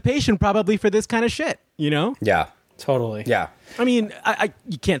 in anticipation probably for this kind of shit. You know? Yeah. Totally. Yeah. I mean, I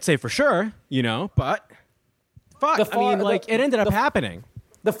you can't say for sure. You know, but. Fuck. It ended up happening.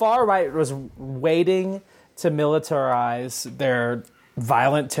 The far right was waiting to militarize their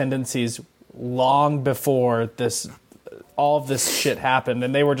violent tendencies long before all of this shit happened,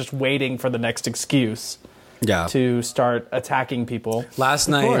 and they were just waiting for the next excuse to start attacking people. Last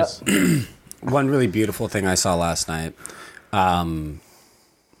night, one really beautiful thing I saw last night, and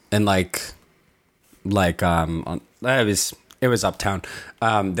it was uptown.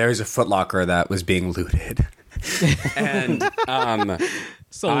 There was a Foot Locker that was being looted. And the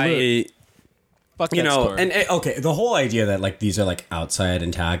whole idea that like these are like outside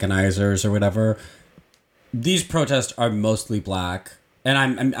antagonizers or whatever. These protests are mostly black, and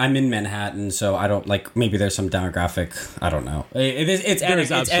I'm in Manhattan, so I don't like. Maybe there's some demographic. I don't know. It's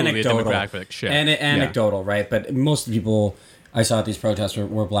anecdotal, demographic shit. Anecdotal, right? But most of the people I saw at these protests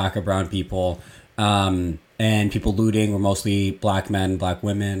were black or brown people, and people looting were mostly black men, black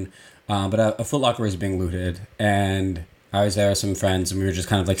women. But a Foot Locker was being looted, and I was there with some friends, and we were just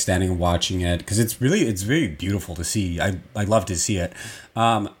kind of like standing and watching it because it's really beautiful to see. I love to see it.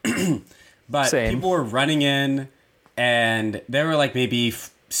 But Same. People were running in, and there were like maybe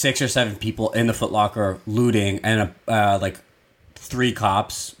 6 or 7 people in the Foot Locker looting, and like 3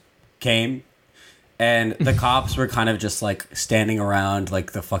 cops came. And the cops were kind of just like standing around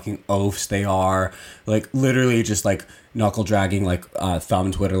like the fucking oafs they are, like literally just like knuckle dragging like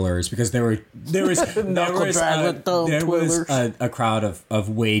thumb twiddlers because there was a crowd of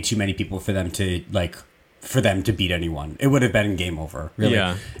way too many people for them to like for them to beat anyone. It would have been game over. Really.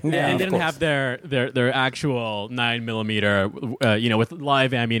 Yeah, Yeah, they of didn't course. have their actual 9mm, with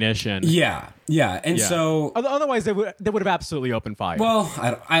live ammunition. Yeah. And Yeah. so, Otherwise, they would have absolutely opened fire. well,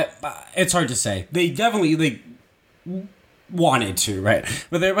 it's hard to say. They definitely wanted to, right?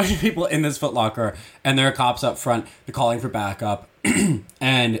 But there are a bunch of people in this Foot Locker, and there are cops up front. They're calling for backup,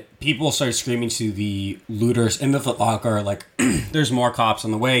 and people start screaming to the looters in the Foot Locker, like, "There's more cops on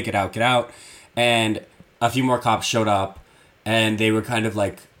the way! Get out! Get out!" And a few more cops showed up, and they were kind of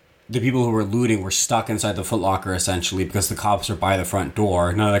like, the people who were looting were stuck inside the Foot Locker essentially because the cops were by the front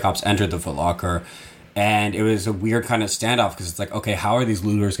door. None of the cops entered the Foot Locker. And it was a weird kind of standoff because it's like, okay, how are these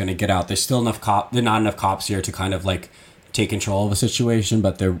looters going to get out? There's still there's not enough cops here to kind of like take control of the situation,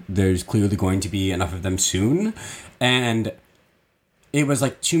 but there's clearly going to be enough of them soon. And it was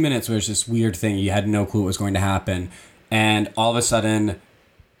like 2 minutes where it's this weird thing. You had no clue what was going to happen. And all of a sudden,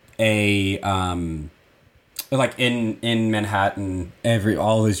 like in Manhattan,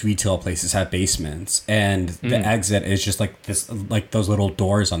 all these retail places have basements, and the exit is just like this, like those little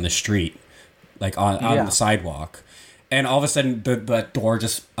doors on the street, like on the sidewalk. And all of a sudden, the door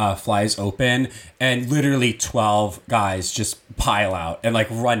just flies open, and literally 12 guys just pile out and like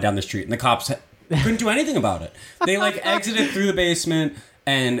run down the street, and the cops couldn't do anything about it. They like exited through the basement.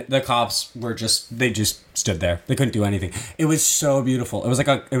 And the cops were just stood there. They couldn't do anything. It was so beautiful. It was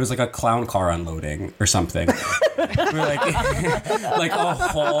like a clown car unloading or something. We're like like a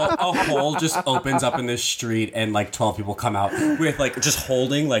hole just opens up in this street, and like 12 people come out with like just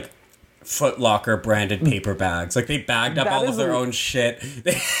holding like Foot Locker branded paper bags. Like they bagged up all of their own shit.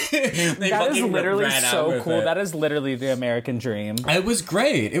 They That is literally ran out so with cool. it. That is literally the American dream. It was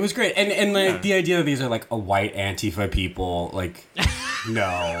great. And like the idea that these are like a white Antifa people, like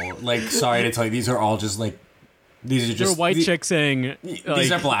no. Like sorry to tell you, these are all just like these are just They're white chicks saying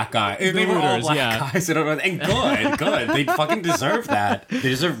these are black guys. They were all looters, black yeah. guys. And good. They fucking deserve that. They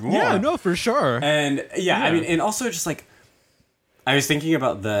deserve more. Yeah, no, for sure. And I mean, and also just like I was thinking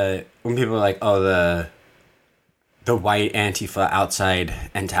about when people are like, oh, the white Antifa outside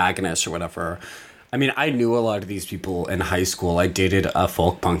antagonist or whatever. I mean, I knew a lot of these people in high school. I dated a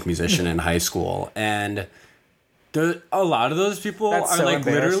folk punk musician in high school, and a lot of those people That's are so like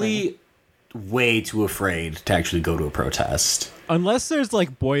embarrassing. literally way too afraid to actually go to a protest. Unless there's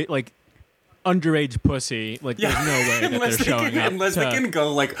like underage pussy, like there's no way that they're showing up. Unless they can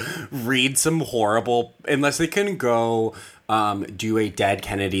go like read some horrible. Unless they can go do a Dead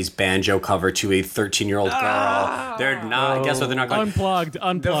Kennedy's banjo cover to a 13-year-old girl. They're not. Guess what? They're not going. Unplugged,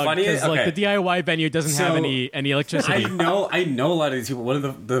 funny- because like okay. the DIY venue doesn't have any electricity. I know a lot of these people. One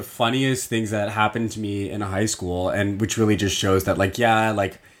of the funniest things that happened to me in high school, and which really just shows that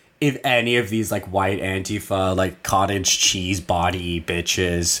if any of these like white Antifa like cottage cheese body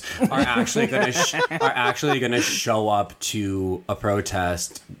bitches are actually gonna show up to a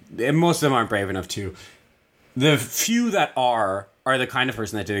protest, and most of them aren't brave enough to. The few that are the kind of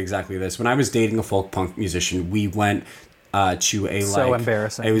person that did exactly this. When I was dating a folk punk musician, we went to a So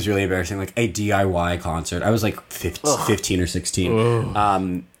embarrassing. It was really embarrassing, like a DIY concert. I was like 15 or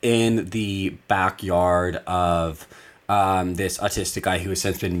 16, in the backyard of this autistic guy who has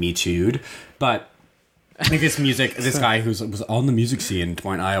since been Me Too'd, but. Like this guy was on the music scene in Des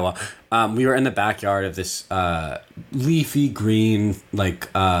Moines, Iowa. We were in the backyard of this leafy green, like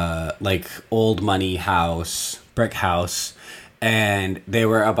old money brick house, and there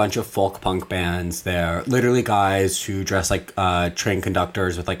were a bunch of folk punk bands there. Literally guys who dress like train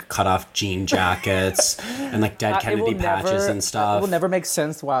conductors with like cut off jean jackets and like Dead Kennedy patches and stuff. It will never make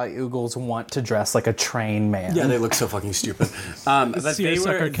sense why Oogles want to dress like a train man. Yeah, they look so fucking stupid. But they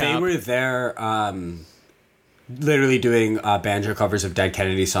Seersucker cap. were there. Literally doing banjo covers of Dead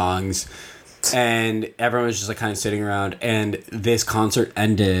Kennedy songs, and everyone was just like kind of sitting around, and this concert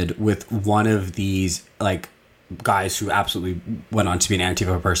ended with one of these like guys who absolutely went on to be an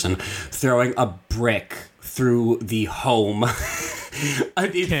Antifa person throwing a brick through the home.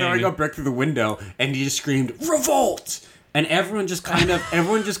 He's throwing a brick through the window, and he just screamed "Revolt!" And everyone just kind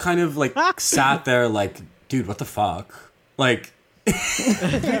of like sat there like, dude, what the fuck? Like,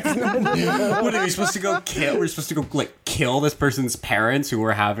 what are we supposed to go kill? We're supposed to go like kill this person's parents who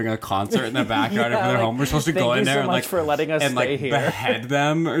were having a concert in the backyard of their home. We're supposed to go in there so and much like for letting us and stay like here. behead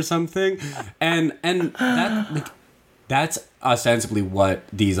them or something. And that like that's ostensibly what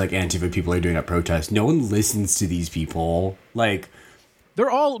these like Antifa people are doing at protests. No one listens to these people. Like,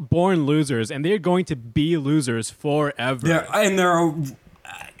 They're all born losers, and they're going to be losers forever. there are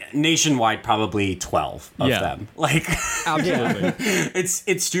nationwide probably 12 of Yeah. them. Like, Absolutely.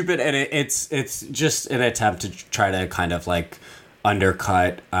 it's stupid, and it's just an attempt to try to kind of like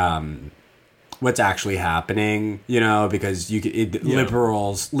undercut what's actually happening, because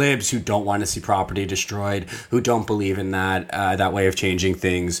libs who don't want to see property destroyed, who don't believe in that way of changing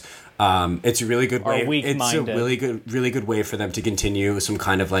things. It's a really good way. It's a really good way for them to continue some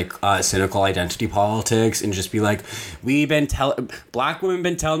kind of like cynical identity politics and just be like, black women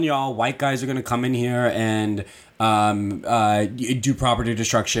been telling y'all white guys are gonna come in here and do property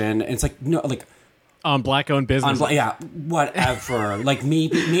destruction. And it's like, no, like on black-owned business. Whatever. Like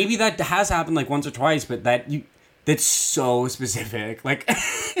maybe that has happened like once or twice, but that's so specific. Like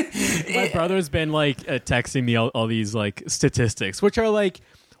my brother's been like texting me all these like statistics, which are like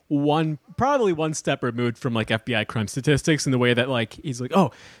probably one step removed from like FBI crime statistics, in the way that like he's like, oh,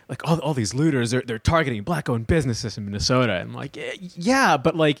 like all these looters, they're targeting black-owned businesses in Minnesota. And I'm like, yeah,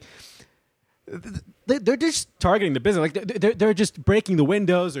 but like they're just targeting the business. Like they're just breaking the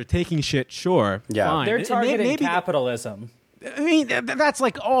windows or taking shit. Sure, yeah, fine. They're targeting capitalism. I mean, that's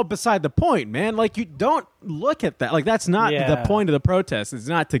like all beside the point, man. Like, you don't look at that. Like, that's not the point of the protest. It's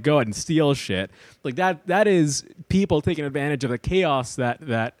not to go out and steal shit. Like that is people taking advantage of the chaos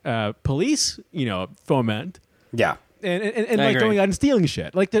that police, foment. Yeah, and like going out and stealing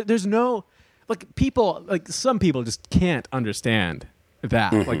shit. Like there's no, like people, like some people just can't understand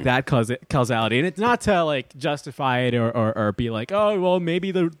that, like that causality. And it's not to like justify it or be like, oh, well, maybe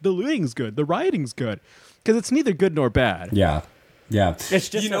the looting's good, the rioting's good. Because it's neither good nor bad. Yeah. It's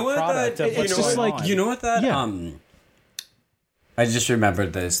just a product of what's going on. You know what that... Yeah. I just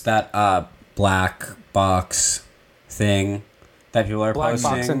remembered this. That black box thing that people are posting.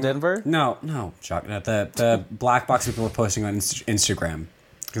 Black box in Denver? No, Chuck. The black box people are posting on Instagram.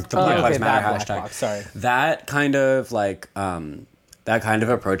 The Black Lives Matter hashtag. Box, sorry. That kind of like... that kind of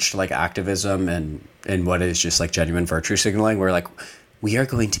approach to like activism and what is just like genuine virtue signaling, where like... we are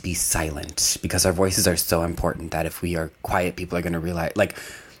going to be silent because our voices are so important that if we are quiet, people are going to realize. Like,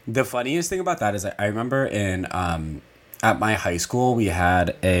 the funniest thing about that is I remember in at my high school we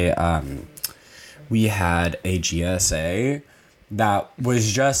had a GSA that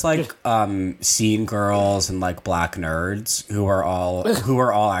was just like scene girls and like black nerds who are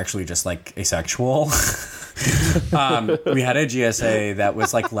all actually just like asexual. We had a GSA that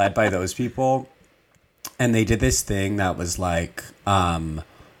was like led by those people. And they did this thing that was like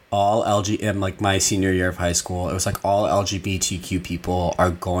all in like my senior year of high school, it was like all LGBTQ people are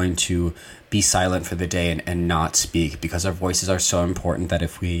going to be silent for the day and not speak because our voices are so important that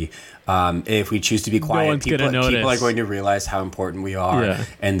if we choose to be quiet, people are going to realize how important we are,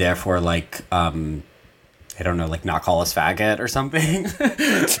 and therefore like I don't know, like not call us faggot or something.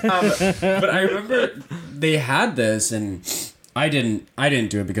 But I remember they had this and I didn't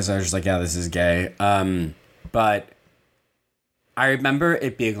do it because I was just like, yeah, this is gay. But I remember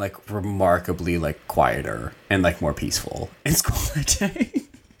it being like remarkably like quieter and like more peaceful in school that day.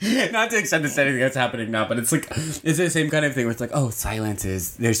 Not to extend this to anything that's happening now, but it's like it's the same kind of thing where it's like, oh, silence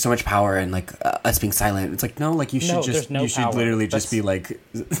is there's so much power in like us being silent. It's like, no, like you should should literally just be like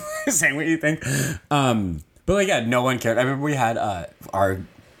saying what you think. But like, yeah, no one cared. I remember we had our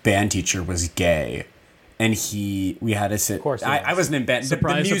band teacher was gay. And we had to sit. Of course, I wasn't in band.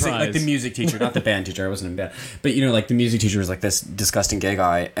 Surprise, the music, surprise. like the music teacher, not the band teacher. I wasn't in band, but like the music teacher was like this disgusting gay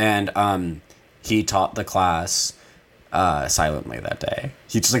guy, and he taught the class silently that day.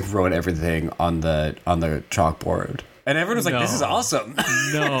 He just like wrote everything on the chalkboard, and everyone was like, "This is awesome."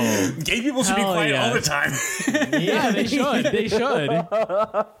 No, gay people should be quiet all the time. Yeah, they should. They should.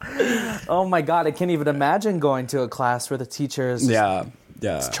 Oh my god, I can't even imagine going to a class where the teacher is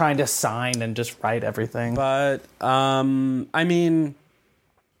trying to sign and just write everything. But I mean,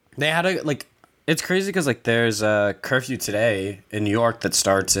 they had it's crazy because like there's a curfew today in New York that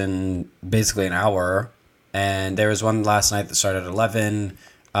starts in basically an hour, and there was one last night that started at 11.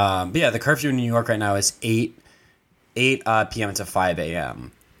 But yeah, the curfew in New York right now is 8 p.m. to 5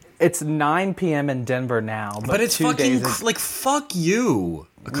 a.m. It's 9 p.m. in Denver now, but it's fucking like fuck you.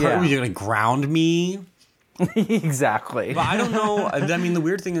 Are you gonna ground me? Exactly. But I don't know. I mean, the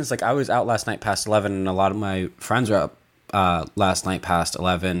weird thing is, like, I was out last night past 11, and a lot of my friends were up last night past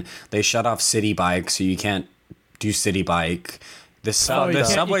 11. They shut off City Bike, so you can't do City Bike. The subway's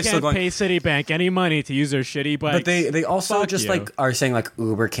still going. You can't pay Citibank any money to use their shitty bikes. But they also like are saying like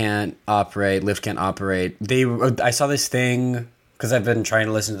Uber can't operate, Lyft can't operate. I saw this thing because I've been trying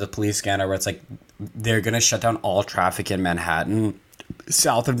to listen to the police scanner where it's like they're gonna shut down all traffic in Manhattan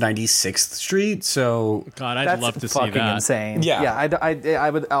south of 96th Street. So God, I'd love to see that. That's fucking insane. Yeah, I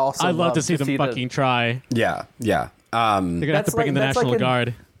would also. I'd love to see them fucking try. Yeah. They're gonna have to bring in the National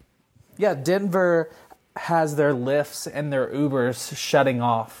Guard. Yeah, Denver has their Lyfts and their Ubers shutting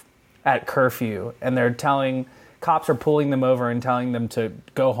off at curfew, and they're telling cops are pulling them over and telling them to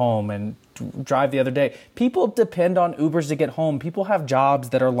go home and drive the other day. People depend on Ubers to get home. People have jobs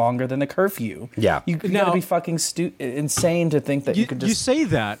that are longer than the curfew. Yeah. You gotta be fucking insane to think that you could just...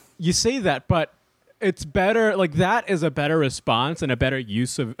 You say that, but it's better, like that is a better response and a better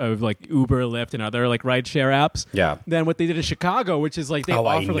use of like Uber, Lyft, and other like rideshare apps than what they did in Chicago, which is like they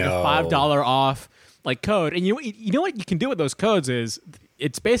offer like a $5 off like code. And you know what you can do with those codes is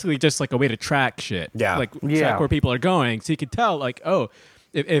it's basically just like a way to track shit. Track where people are going. So you can tell like, oh,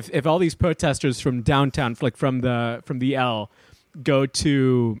 if all these protesters from downtown, like from the L, go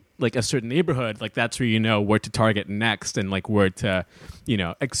to like a certain neighborhood, like that's where you know where to target next and like where to,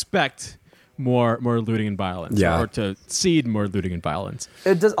 expect more looting and violence, or to seed more looting and violence.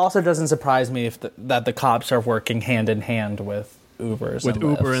 It doesn't surprise me that the cops are working hand in hand with Ubers with and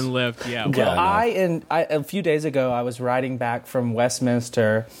Uber Lyfts. and Lyft. Yeah. Well, a few days ago, I was riding back from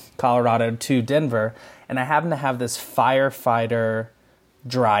Westminster, Colorado to Denver, and I happened to have this firefighter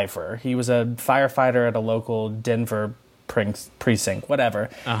driver. He was a firefighter at a local Denver precinct, whatever.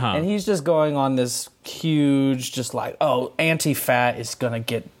 And he's just going on this huge, just like, oh, anti-fat is going to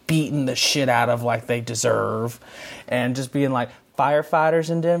get beaten the shit out of like they deserve. And just being like, firefighters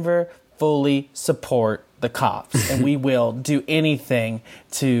in Denver fully support the cops and we will do anything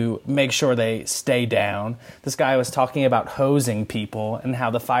to make sure they stay down. This guy was talking about hosing people and how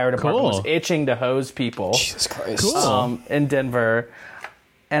the fire department was itching to hose people. Jesus Christ. In Denver.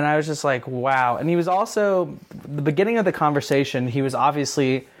 And I was just like, wow. And he was also, the beginning of the conversation, he was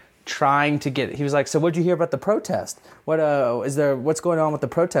obviously trying to get, he was like, so what'd you hear about the protest? What's going on with the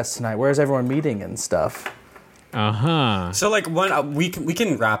protest tonight? Where's everyone meeting and stuff? So like we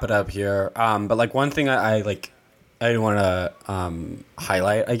can wrap it up here. But like one thing I want to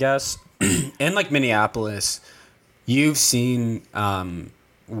highlight, I guess, in like Minneapolis, you've seen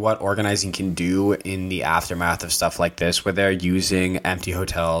what organizing can do in the aftermath of stuff like this, where they're using empty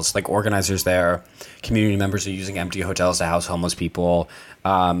hotels. Like organizers there, community members are using empty hotels to house homeless people.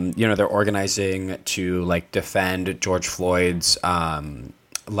 They're organizing to like defend George Floyd's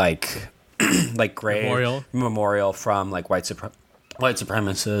like grave memorial from like white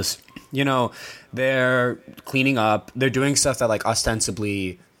supremacists. They're cleaning up. They're doing stuff that like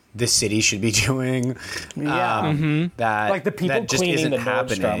ostensibly the city should be doing. That like the people that just cleaning isn't the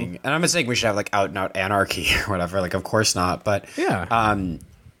happening. And I'm not saying we should have like out and out anarchy or whatever. Like, of course not. But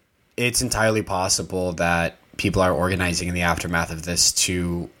it's entirely possible that people are organizing in the aftermath of this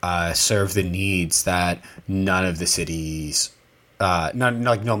to serve the needs that none of the cities.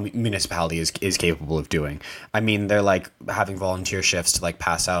 No municipality is capable of doing. I mean, they're like having volunteer shifts to like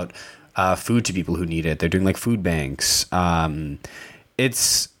pass out food to people who need it. They're doing like food banks.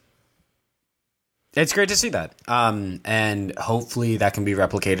 It's great to see that. And hopefully that can be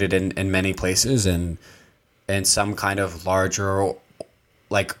replicated in many places and some kind of larger,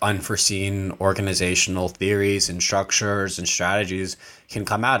 like unforeseen organizational theories and structures and strategies can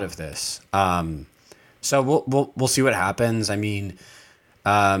come out of this. So we'll see what happens. I mean,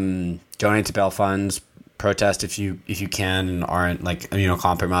 donate to bail funds, protest if you can and aren't like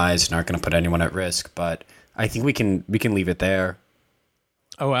compromised and aren't going to put anyone at risk. But I think we can leave it there.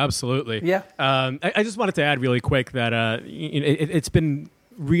 Oh, absolutely. Yeah. I just wanted to add really quick that it's been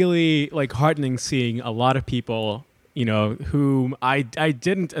really like heartening seeing a lot of people, whom I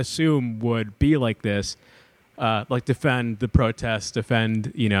didn't assume would be like this. Like defend the protests,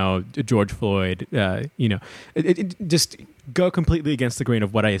 defend George Floyd, it just go completely against the grain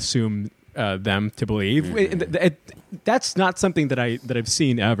of what I assume them to believe. That's not something that I've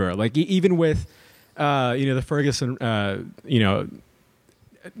seen ever. Like even with the Ferguson, the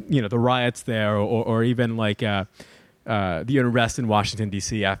riots there, or even like the unrest in Washington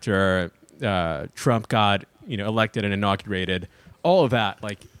D.C. after Trump got elected and inaugurated, all of that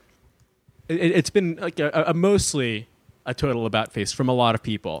like. It's been like a mostly a total about face from a lot of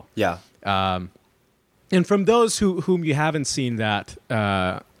people. Yeah. And from those whom you haven't seen that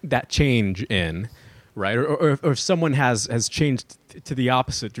change in, right? Or if someone has changed to the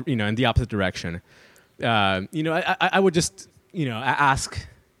opposite, in the opposite direction. I would just, ask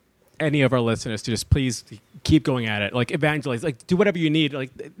any of our listeners to just please keep going at it. Like evangelize, like do whatever you need.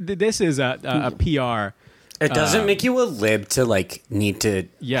 Like this is a PR. It doesn't make you a lib to like need to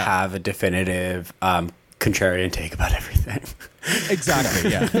have a definitive contrarian take about everything.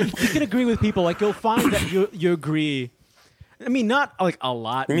 Exactly. Yeah, you can agree with people. Like you'll find that you agree. I mean, not like a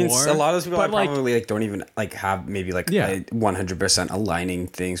lot I mean, more. a lot of those people but, probably like don't even like have maybe like Yeah. 100% aligning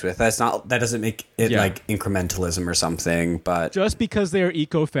things with. That doesn't make it Yeah. like incrementalism or something. But just because they're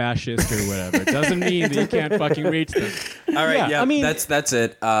eco-fascist or whatever doesn't mean that you can't fucking reach them. all right, Yeah, I mean- that's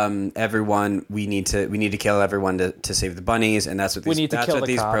it. Everyone, we need to kill everyone to save the bunnies, and that's what these, need to that's kill what the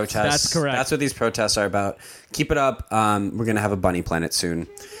these cops. protests. That's correct. That's what these protests are about. Keep it up. We're gonna have a bunny planet soon.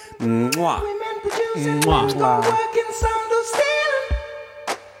 Mwah. Women producing, Mwah. moms go working, some do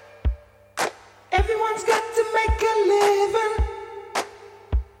stealing. Everyone's got to make a living.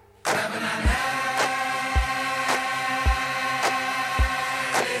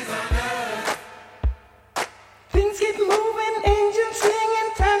 Things keep moving, angels singing,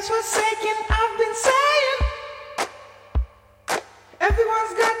 times forsaken. I've been saying,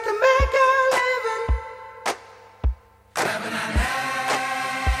 everyone's got to make a living.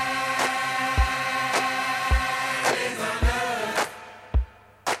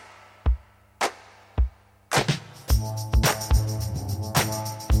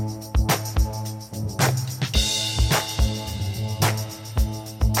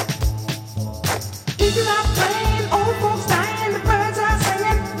 People are praying, old folks dying, the birds are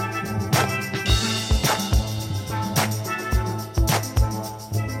singing.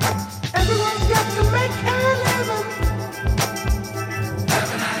 Everyone's got to make a living.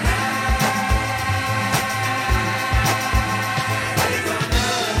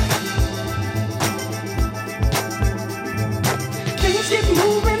 Things keep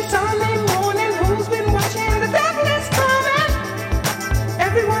moving, Sunday morning. Who's been watching? The devil is coming.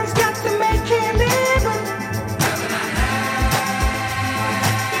 Everyone's got to make a living.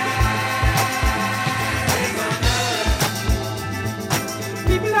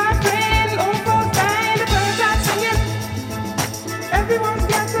 People are praying, old folks dying, the birds are singing. Everyone's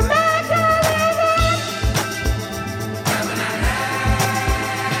got to make a living.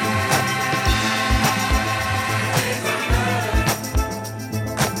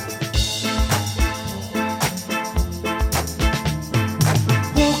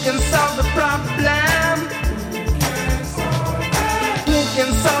 Who can solve the problem? Who can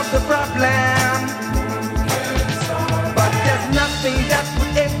solve the problem? But there's nothing that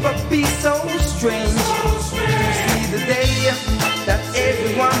would ever be so strange